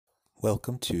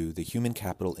Welcome to the Human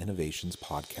Capital Innovations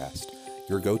Podcast,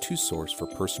 your go-to source for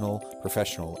personal,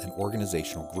 professional, and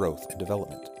organizational growth and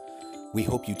development. We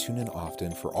hope you tune in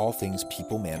often for all things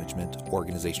people management,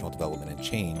 organizational development and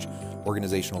change,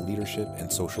 organizational leadership,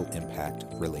 and social impact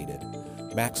related.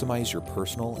 Maximize your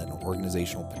personal and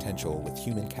organizational potential with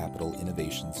Human Capital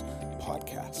Innovations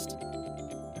Podcast.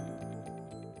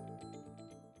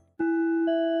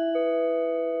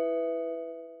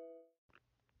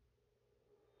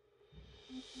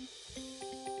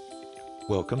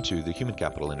 Welcome to the Human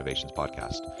Capital Innovations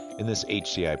Podcast. In this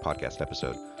HCI podcast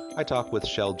episode, I talk with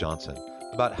Chelle Johnson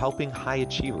about helping high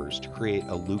achievers to create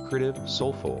a lucrative,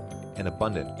 soulful, and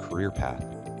abundant career path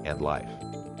and life.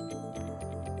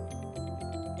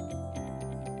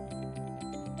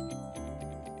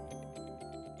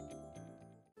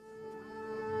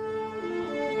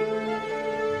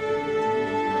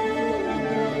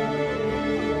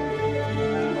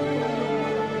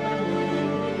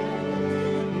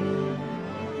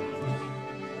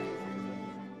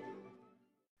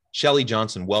 Chelle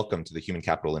Johnson, welcome to the Human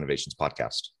Capital Innovations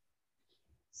Podcast.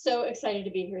 So excited to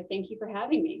be here. Thank you for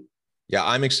having me. Yeah,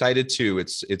 I'm excited too.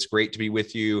 It's great to be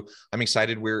with you. I'm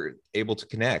excited we're able to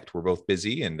connect. We're both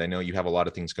busy, and I know you have a lot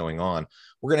of things going on.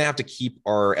 We're going to have to keep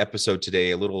our episode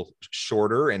today a little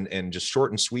shorter and just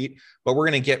short and sweet, but we're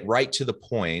going to get right to the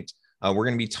point. We're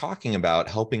going to be talking about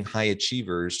helping high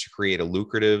achievers to create a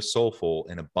lucrative, soulful,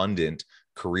 and abundant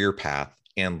career path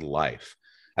and life.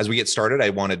 As we get started, I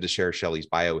wanted to share Chelle's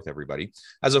bio with everybody.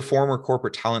 As a former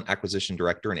corporate talent acquisition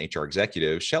director and HR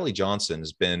executive, Chelle Johnson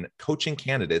has been coaching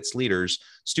candidates, leaders,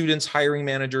 students, hiring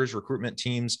managers, recruitment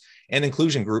teams, and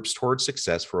inclusion groups towards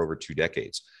success for over 2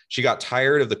 decades. She got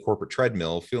tired of the corporate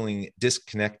treadmill, feeling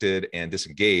disconnected and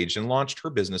disengaged, and launched her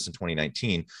business in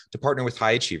 2019 to partner with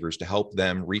high achievers to help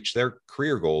them reach their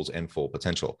career goals and full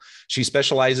potential. She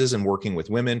specializes in working with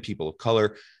women, people of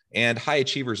color, and high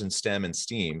achievers in STEM and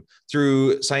STEAM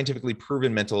through scientifically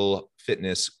proven mental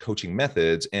fitness coaching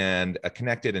methods and a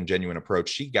connected and genuine approach.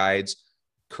 She guides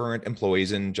current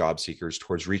employees and job seekers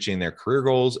towards reaching their career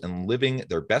goals and living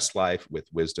their best life with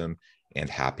wisdom and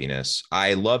happiness.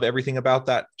 I love everything about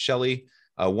that, Chelle.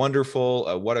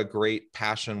 Wonderful. What a great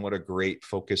passion. What a great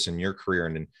focus in your career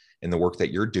and in the work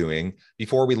that you're doing.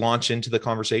 Before we launch into the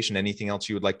conversation, anything else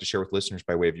you would like to share with listeners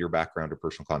by way of your background or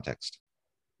personal context?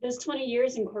 Those 20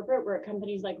 years in corporate were at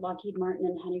companies like Lockheed Martin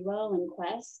and Honeywell and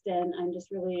Quest, and I'm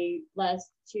just really blessed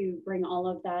to bring all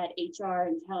of that HR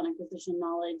and talent acquisition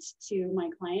knowledge to my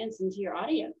clients and to your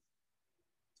audience.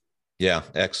 Yeah,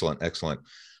 excellent, excellent.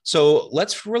 So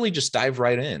let's really just dive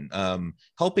right in.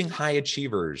 Helping high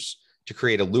achievers to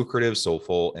create a lucrative,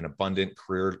 soulful, and abundant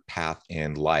career path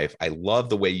and life. I love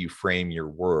the way you frame your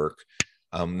work.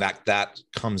 That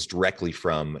comes directly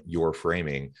from your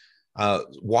framing.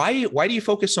 Why do you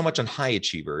focus so much on high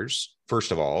achievers? First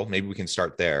of all, maybe we can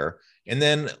start there. And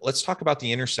then let's talk about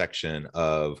the intersection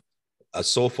of a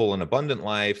soulful and abundant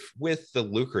life with the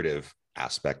lucrative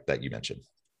aspect that you mentioned.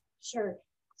 Sure.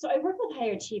 So I work with high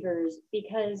achievers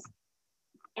because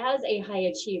as a high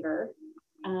achiever,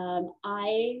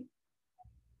 I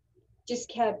just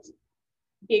kept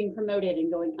being promoted and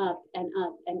going up and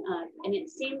up and up. And it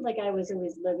seemed like I was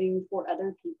always living for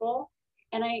other people.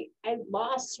 And I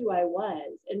lost who I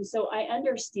was. And so I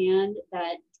understand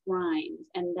that grind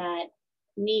and that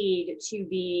need to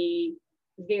be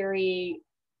very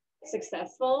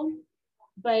successful,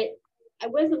 but I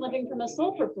wasn't living from a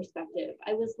soulful perspective.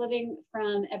 I was living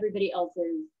from everybody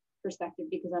else's perspective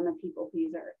because I'm a people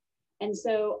pleaser. And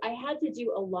so I had to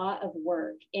do a lot of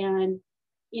work. And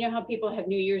you know how people have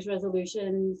New Year's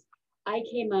resolutions? I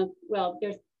came up, well,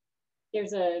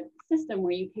 there's a system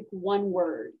where you pick one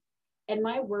word. And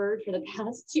my word for the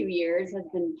past 2 years has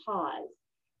been pause,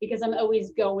 because I'm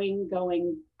always going.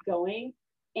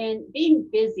 And being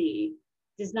busy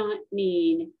does not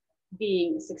mean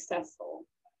being successful.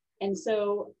 And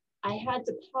so I had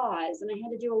to pause, and I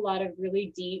had to do a lot of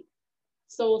really deep,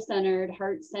 soul-centered,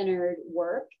 heart-centered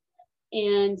work.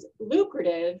 And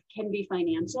lucrative can be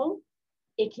financial.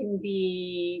 It can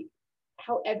be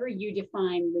however you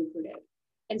define lucrative.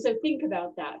 And so think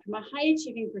about that. From a high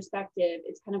achieving perspective,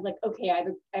 it's kind of like, okay,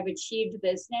 I've achieved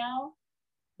this now.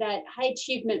 That high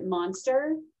achievement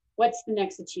monster, what's the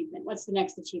next achievement? What's the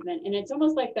next achievement? And it's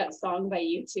almost like that song by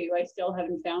U2, I still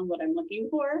haven't found what I'm looking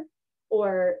for,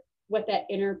 or what that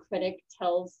inner critic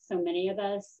tells so many of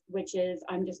us, which is,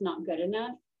 I'm just not good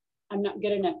enough. I'm not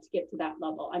good enough to get to that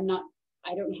level.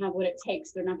 I don't have what it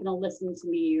takes. They're not going to listen to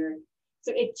me.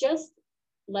 So it just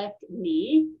left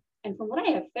me. And from what I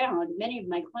have found, many of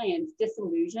my clients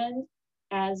disillusioned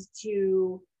as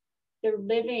to they're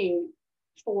living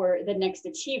for the next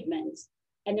achievement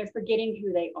and they're forgetting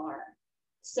who they are.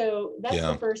 So that's the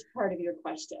Yeah. first part of your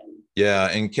question. Yeah.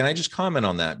 And can I just comment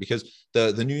on that? Because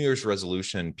the New Year's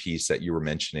resolution piece that you were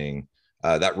mentioning,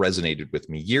 that resonated with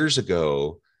me years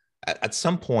ago. At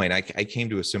some point, I came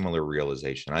to a similar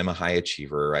realization. I'm a high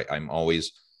achiever. I'm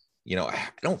always, I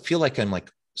don't feel like I'm like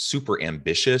super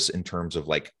ambitious in terms of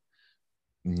like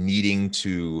needing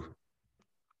to,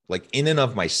 like, in and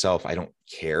of myself, I don't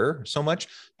care so much,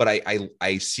 but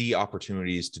I see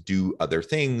opportunities to do other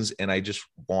things, and I just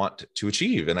want to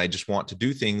achieve, and I just want to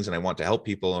do things, and I want to help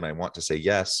people, and I want to say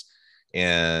yes.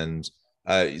 And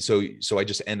so I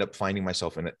just end up finding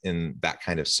myself in that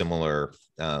kind of similar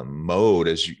mode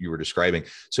as you were describing.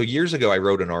 So years ago, I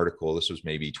wrote an article. This was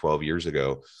maybe 12 years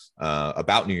ago,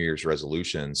 about New Year's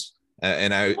resolutions,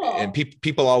 and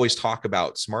people always talk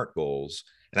about SMART goals,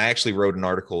 and I actually wrote an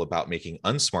article about making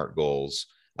unsmart goals,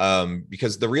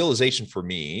 because the realization for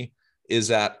me is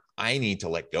that I need to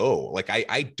let go. Like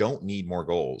I don't need more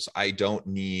goals. I don't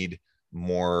need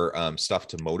more stuff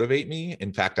to motivate me.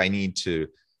 In fact, I need to,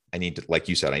 like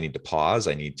you said, I need to pause.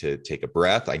 I need to take a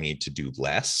breath. I need to do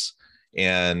less.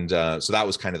 And so that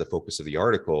was kind of the focus of the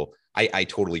article. I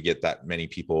totally get that many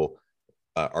people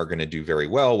are going to do very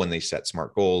well when they set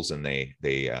SMART goals, and they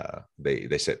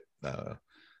set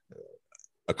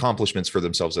accomplishments for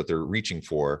themselves that they're reaching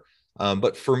for.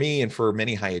 But for me and for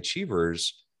many high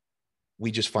achievers,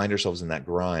 we just find ourselves in that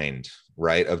grind,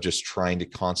 right? Of just trying to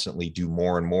constantly do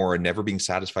more and more and never being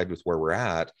satisfied with where we're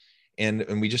at. And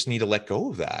we just need to let go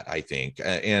of that, I think,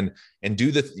 and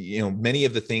do many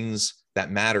of the things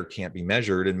that matter can't be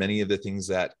measured, and many of the things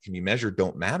that can be measured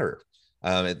don't matter.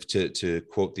 To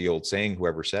quote the old saying,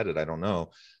 whoever said it, I don't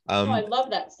know. No, I love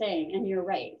that saying, and you're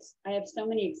right. I have so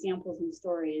many examples and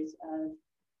stories of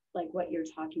like what you're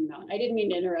talking about. I didn't mean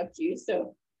to interrupt you.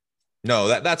 So No,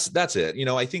 that's it.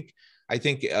 I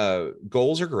think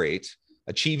goals are great.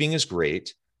 Achieving is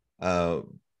great.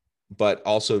 But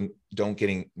also not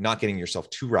getting yourself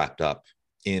too wrapped up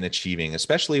in achieving,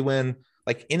 especially when,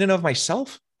 like, in and of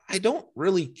myself, I don't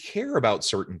really care about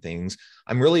certain things.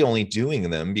 I'm really only doing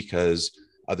them because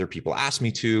other people ask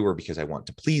me to, or because I want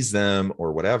to please them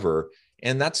or whatever.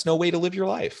 And that's no way to live your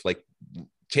life. Like,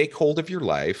 take hold of your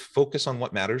life, focus on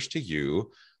what matters to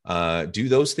you, do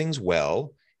those things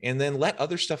well, and then let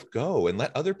other stuff go and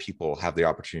let other people have the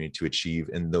opportunity to achieve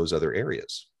in those other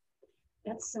areas.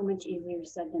 that's so much easier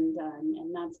said than done.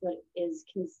 And that's what is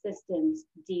consistent,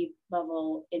 deep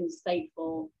level,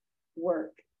 insightful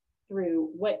work through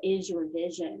what is your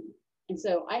vision. And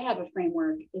so I have a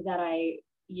framework that I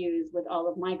use with all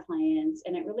of my clients,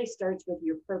 and it really starts with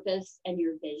your purpose and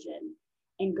your vision,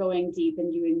 and going deep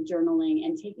and doing journaling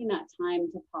and taking that time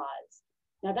to pause.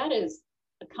 Now, that is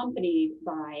accompanied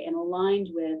by and aligned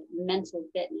with mental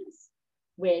fitness,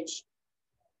 which,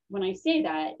 when I say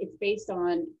that, it's based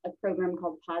on a program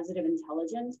called Positive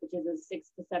Intelligence, which is a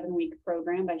 6 to 7 week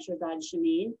program by Shazad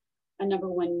Shamin, a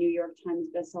 #1 New York Times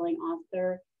bestselling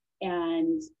author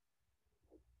and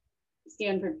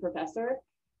Stanford professor.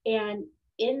 And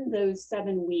in those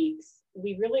 7 weeks,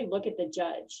 we really look at the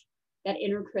judge, that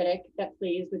inner critic that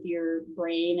plays with your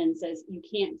brain and says, you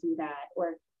can't do that.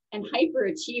 And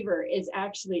hyperachiever is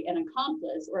actually an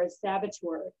accomplice or a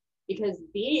saboteur, because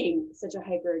being such a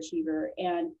hyperachiever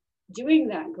and doing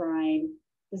that grind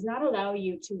does not allow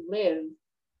you to live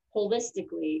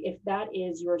holistically if that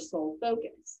is your sole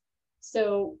focus.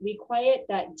 So we quiet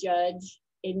that judge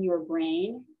in your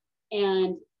brain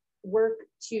and work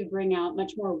to bring out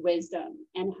much more wisdom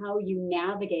and how you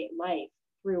navigate life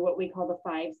through what we call the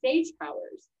 5 sage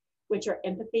powers, which are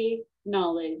empathy,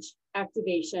 knowledge,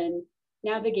 activation,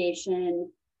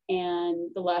 navigation, and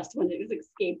the last one is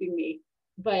escaping me.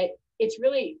 But it's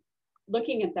really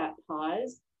looking at that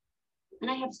pause. And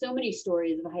I have so many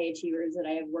stories of high achievers that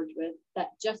I have worked with that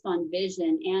just on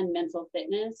vision and mental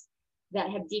fitness that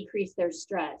have decreased their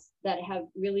stress, that have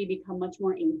really become much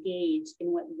more engaged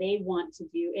in what they want to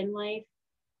do in life.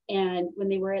 And when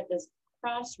they were at this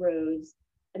crossroads,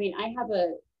 I mean, I have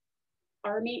a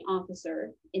Army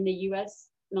officer in the US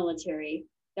military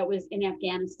that was in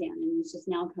Afghanistan and is just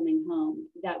now coming home,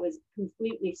 that was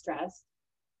completely stressed,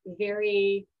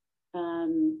 very,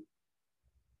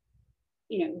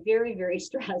 very, very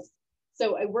stressed.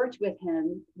 So I worked with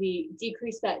him. We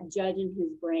decreased that judge in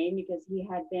his brain because he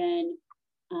had been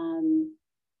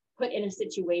put in a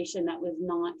situation that was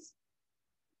not,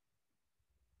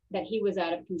 that he was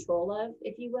out of control of,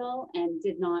 if you will, and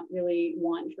did not really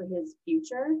want for his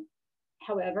future.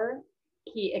 However,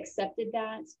 he accepted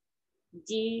that,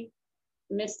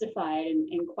 demystified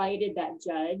and quieted that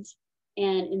judge.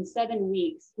 And in 7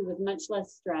 weeks, he was much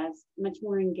less stressed, much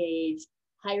more engaged,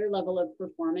 higher level of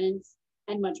performance,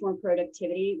 and much more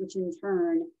productivity, which in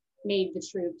turn made the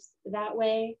troops that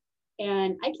way.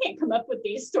 And I can't come up with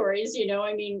these stories, you know,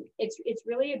 I mean, it's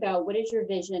really about what is your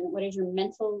vision, what is your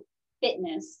mental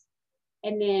fitness,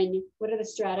 and then what are the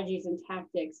strategies and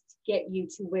tactics to get you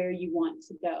to where you want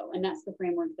to go. And that's the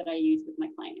framework that I use with my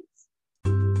clients.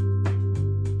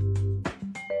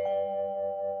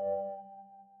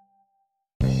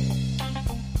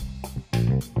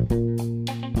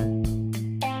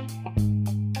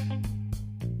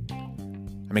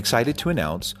 I'm excited to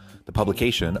announce the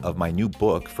publication of my new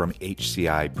book from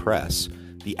HCI Press,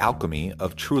 The Alchemy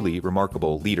of Truly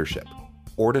Remarkable Leadership: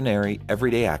 Ordinary,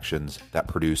 Everyday Actions That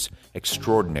Produce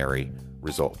Extraordinary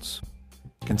Results.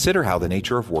 Consider how the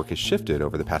nature of work has shifted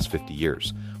over the past 50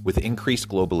 years. With increased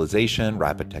globalization,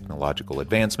 rapid technological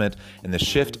advancement, and the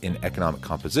shift in economic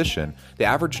composition, the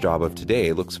average job of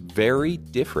today looks very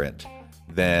different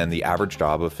than the average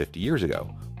job of 50 years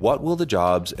ago. What will the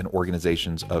jobs and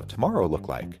organizations of tomorrow look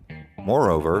like?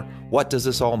 Moreover, what does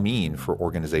this all mean for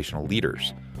organizational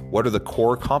leaders? What are the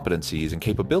core competencies and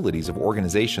capabilities of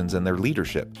organizations and their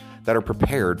leadership that are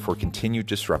prepared for continued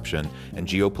disruption and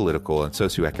geopolitical and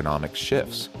socioeconomic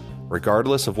shifts?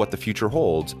 Regardless of what the future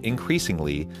holds,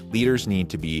 increasingly, leaders need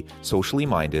to be socially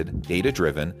minded,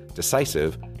 data-driven,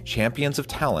 decisive, champions of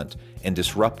talent, and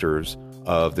disruptors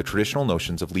of the traditional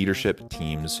notions of leadership,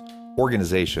 teams,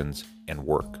 organizations, and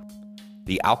work.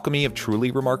 The Alchemy of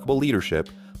Truly Remarkable Leadership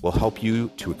will help you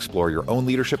to explore your own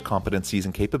leadership competencies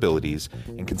and capabilities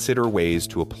and consider ways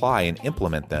to apply and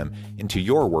implement them into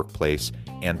your workplace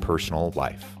and personal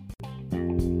life.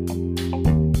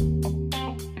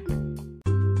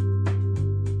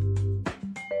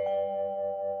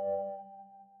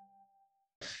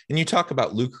 And you talk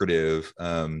about lucrative.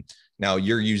 Now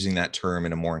you're using that term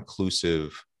in a more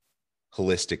inclusive,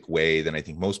 holistic way than I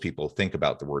think most people think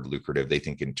about the word lucrative. They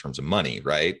think in terms of money,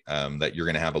 right? That you're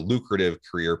going to have a lucrative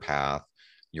career path.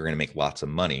 You're going to make lots of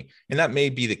money. And that may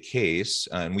be the case.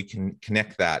 And we can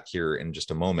connect that here in just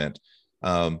a moment.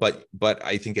 But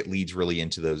I think it leads really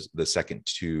into the second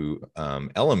two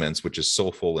elements, which is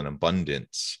soulful and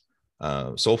abundance,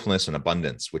 soulfulness and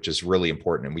abundance, which is really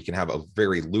important. And we can have a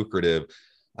very lucrative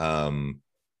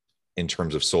in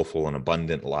terms of soulful and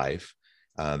abundant life.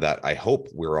 That I hope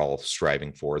we're all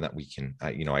striving for, that we can,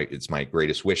 it's my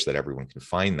greatest wish that everyone can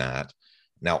find that.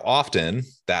 Now, often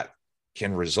that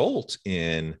can result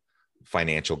in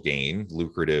financial gain,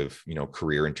 lucrative,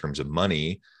 career in terms of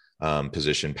money,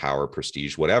 position, power,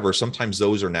 prestige, whatever. Sometimes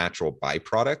those are natural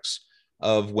byproducts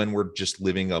of when we're just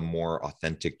living a more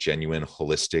authentic, genuine,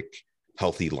 holistic,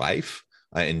 healthy life.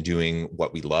 And doing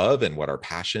what we love and what our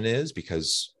passion is,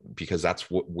 because that's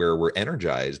where we're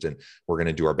energized, and we're going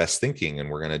to do our best thinking, and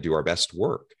we're going to do our best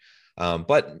work.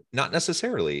 But not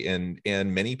necessarily. And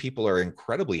many people are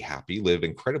incredibly happy, live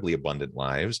incredibly abundant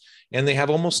lives, and they have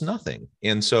almost nothing.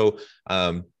 And so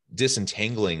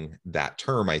disentangling that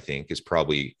term, I think, is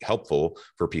probably helpful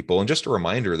for people. And just a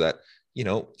reminder that,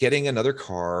 getting another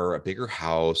car, a bigger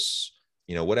house,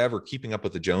 whatever, keeping up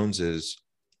with the Joneses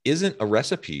isn't a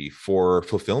recipe for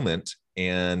fulfillment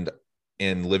and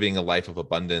living a life of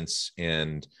abundance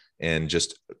and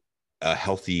just a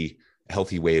healthy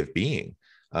way of being.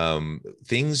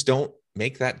 Things don't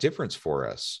make that difference for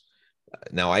us.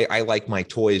 Now, I like my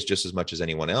toys just as much as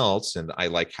anyone else, and I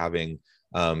like having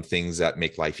things that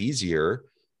make life easier.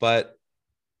 But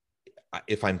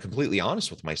if I'm completely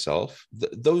honest with myself,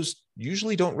 those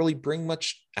usually don't really bring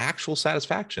much actual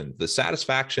satisfaction. The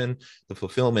satisfaction, the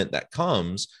fulfillment that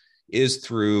comes is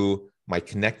through my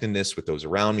connectedness with those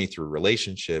around me, through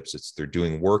relationships. It's through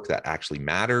doing work that actually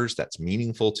matters, that's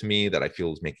meaningful to me, that I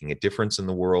feel is making a difference in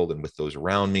the world and with those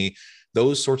around me.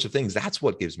 Those sorts of things, that's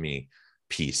what gives me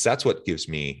peace. That's what gives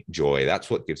me joy. That's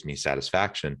what gives me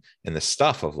satisfaction. And the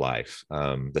stuff of life,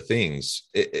 the things,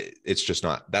 it's just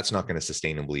not, that's not going to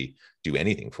sustainably do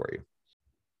anything for you.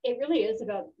 It really is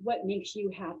about what makes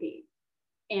you happy.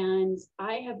 And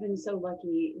I have been so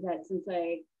lucky that since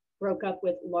I broke up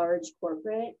with large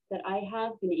corporate, that I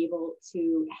have been able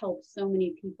to help so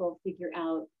many people figure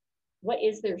out what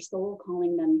is their soul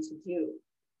calling them to do.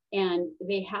 And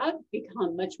they have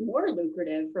become much more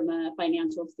lucrative from a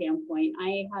financial standpoint.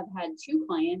 I have had 2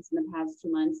 clients in the past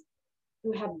 2 months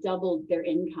who have doubled their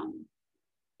income.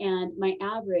 And my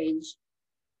average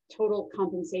total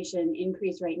compensation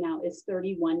increase right now is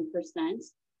 31%.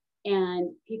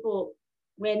 And people,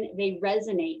 when they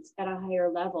resonate at a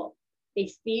higher level, they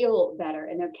feel better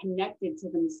and they're connected to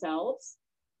themselves.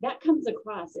 That comes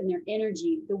across in their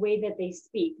energy, the way that they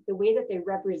speak, the way that they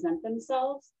represent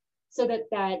themselves, so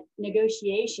that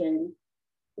negotiation,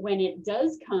 when it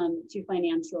does come to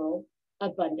financial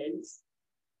abundance,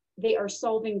 they are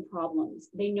solving problems.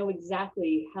 They know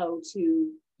exactly how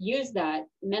to use that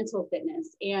mental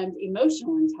fitness and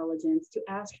emotional intelligence to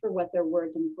ask for what they're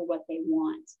worth and for what they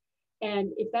want.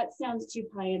 And if that sounds too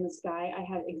pie in the sky, I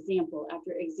have example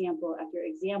after example after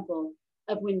example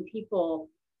of when people,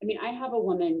 I mean, I have a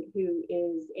woman who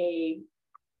is a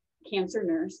cancer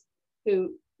nurse who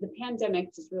the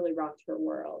pandemic just really rocked her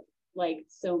world, like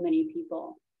so many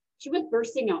people. She was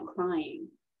bursting out crying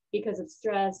because of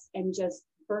stress and just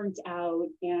burnt out.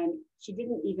 And she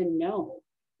didn't even know,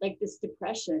 like this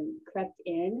depression crept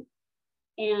in.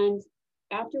 And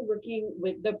after working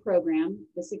with the program,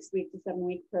 the 6 week to 7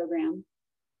 week program,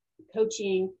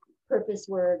 coaching, purpose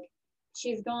work,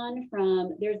 she's gone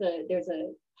from, there's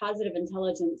a positive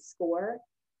intelligence score.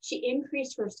 She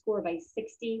increased her score by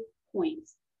 60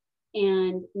 points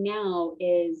and now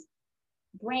is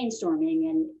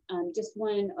brainstorming and just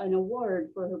won an award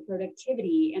for her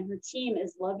productivity. And her team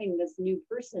is loving this new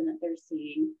person that they're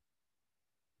seeing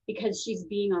because she's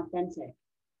being authentic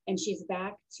and she's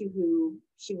back to who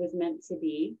she was meant to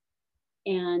be.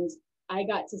 And I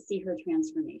got to see her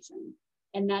transformation.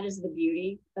 And that is the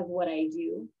beauty of what I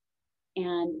do.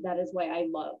 And that is why I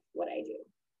love what I do.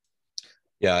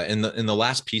 Yeah. And the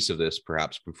last piece of this,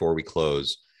 perhaps before we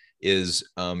close, is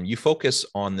you focus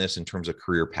on this in terms of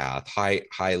career path,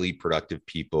 highly productive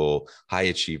people, high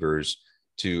achievers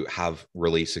to have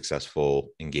really successful,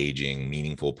 engaging,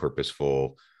 meaningful,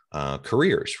 purposeful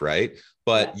careers, right?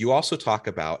 But yes, you also talk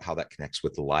about how that connects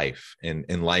with life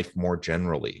and life more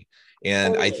generally.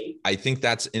 And totally. I think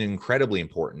that's an incredibly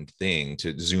important thing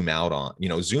to zoom out on,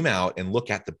 zoom out and look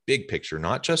at the big picture,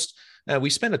 not just we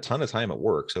spend a ton of time at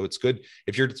work. So it's good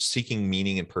if you're seeking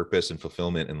meaning and purpose and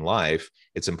fulfillment in life,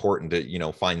 it's important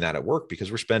to, find that at work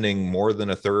because we're spending more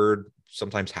than a third,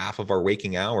 sometimes half of our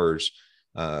waking hours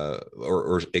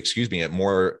or excuse me, at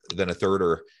more than a third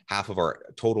or half of our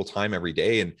total time every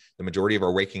day. And the majority of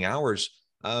our waking hours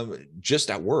just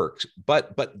at work,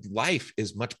 but life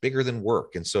is much bigger than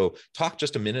work. And so talk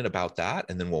just a minute about that,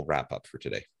 and then we'll wrap up for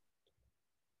today.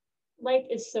 Life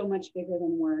is so much bigger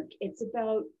than work. It's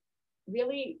about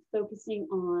really focusing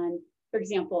on, for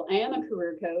example, I am a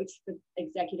career coach for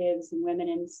executives and women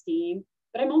in STEAM,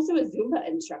 but I'm also a Zumba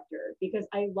instructor because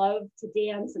I love to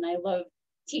dance and I love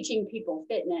teaching people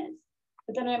fitness.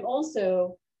 But then I'm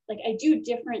also like, I do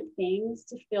different things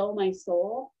to fill my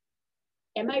soul.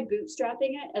 Am I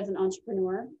bootstrapping it as an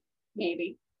entrepreneur?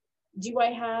 Maybe. Do I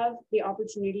have the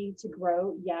opportunity to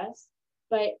grow? Yes.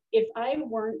 But if I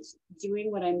weren't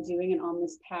doing what I'm doing and on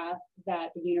this path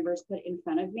that the universe put in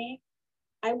front of me,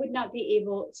 I would not be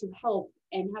able to help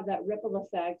and have that ripple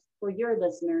effect for your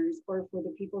listeners or for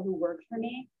the people who work for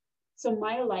me. So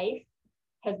my life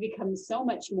has become so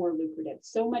much more lucrative,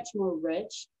 so much more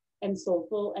rich and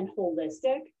soulful and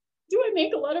holistic. Do I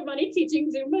make a lot of money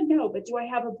teaching Zumba? No, but do I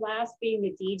have a blast being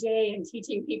the DJ and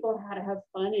teaching people how to have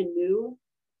fun and move,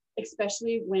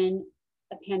 especially when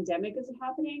a pandemic is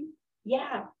happening?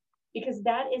 Yeah, because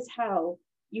that is how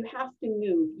you have to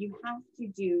move. You have to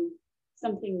do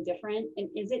something different. And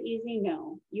is it easy?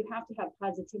 No. You have to have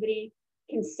positivity,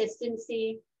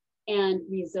 consistency, and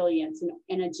resilience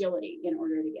and agility in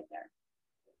order to get there.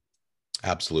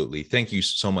 Absolutely. Thank you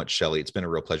so much, Chelle. It's been a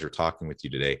real pleasure talking with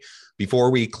you today. Before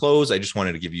we close, I just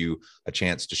wanted to give you a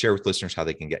chance to share with listeners how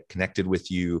they can get connected with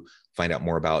you, find out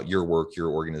more about your work, your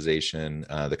organization,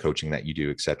 the coaching that you do,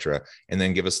 et cetera, and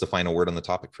then give us the final word on the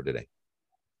topic for today.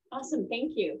 Awesome.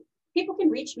 Thank you. People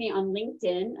can reach me on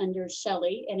LinkedIn under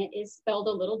Chelle, and it is spelled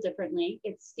a little differently.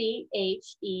 It's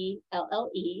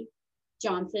Chelle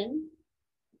Johnson.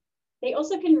 They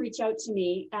also can reach out to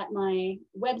me at my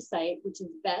website, which is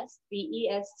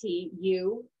BESTUYOU,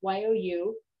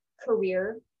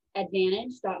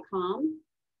 careeradvantage.com.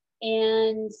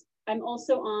 And I'm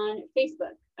also on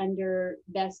Facebook under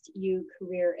Best You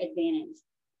Career Advantage.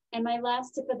 And my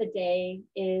last tip of the day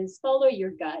is follow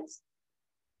your gut.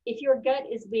 If your gut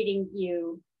is leading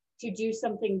you to do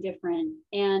something different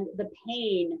and the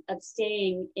pain of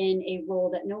staying in a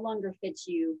role that no longer fits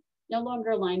you, no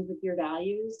longer aligns with your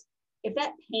values, if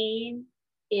the pain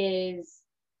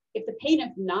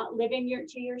of not living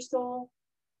to your soul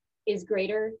is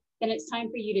greater, then it's time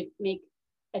for you to make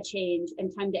a change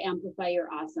and time to amplify your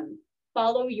awesome.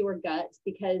 Follow your gut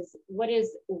because what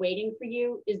is waiting for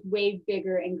you is way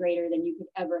bigger and greater than you could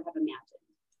ever have imagined.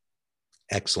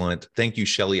 Excellent. Thank you,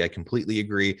 Chelle. I completely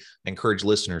agree. I encourage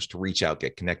listeners to reach out,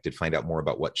 get connected, find out more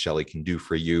about what Chelle can do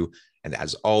for you. And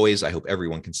as always, I hope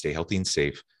everyone can stay healthy and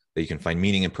safe, that you can find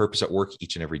meaning and purpose at work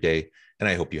each and every day. And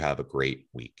I hope you have a great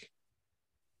week.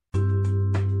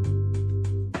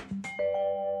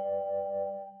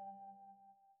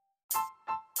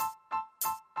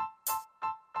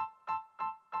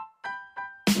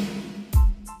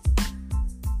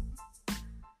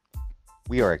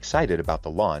 We are excited about the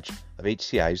launch of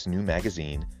HCI's new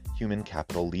magazine, Human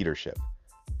Capital Leadership.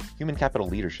 Human Capital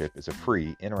Leadership is a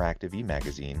free, interactive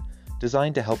e-magazine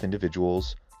designed to help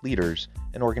individuals, leaders,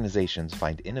 and organizations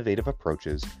find innovative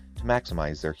approaches to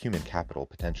maximize their human capital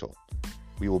potential.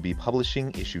 We will be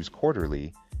publishing issues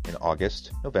quarterly in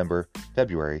August, November,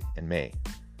 February, and May.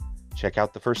 Check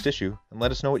out the first issue and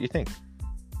let us know what you think.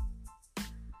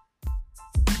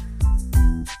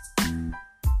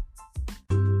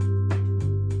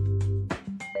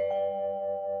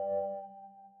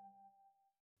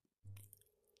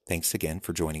 Thanks again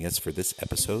for joining us for this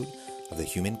episode of the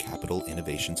Human Capital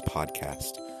Innovations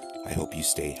Podcast. I hope you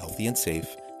stay healthy and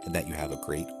safe and that you have a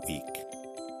great week.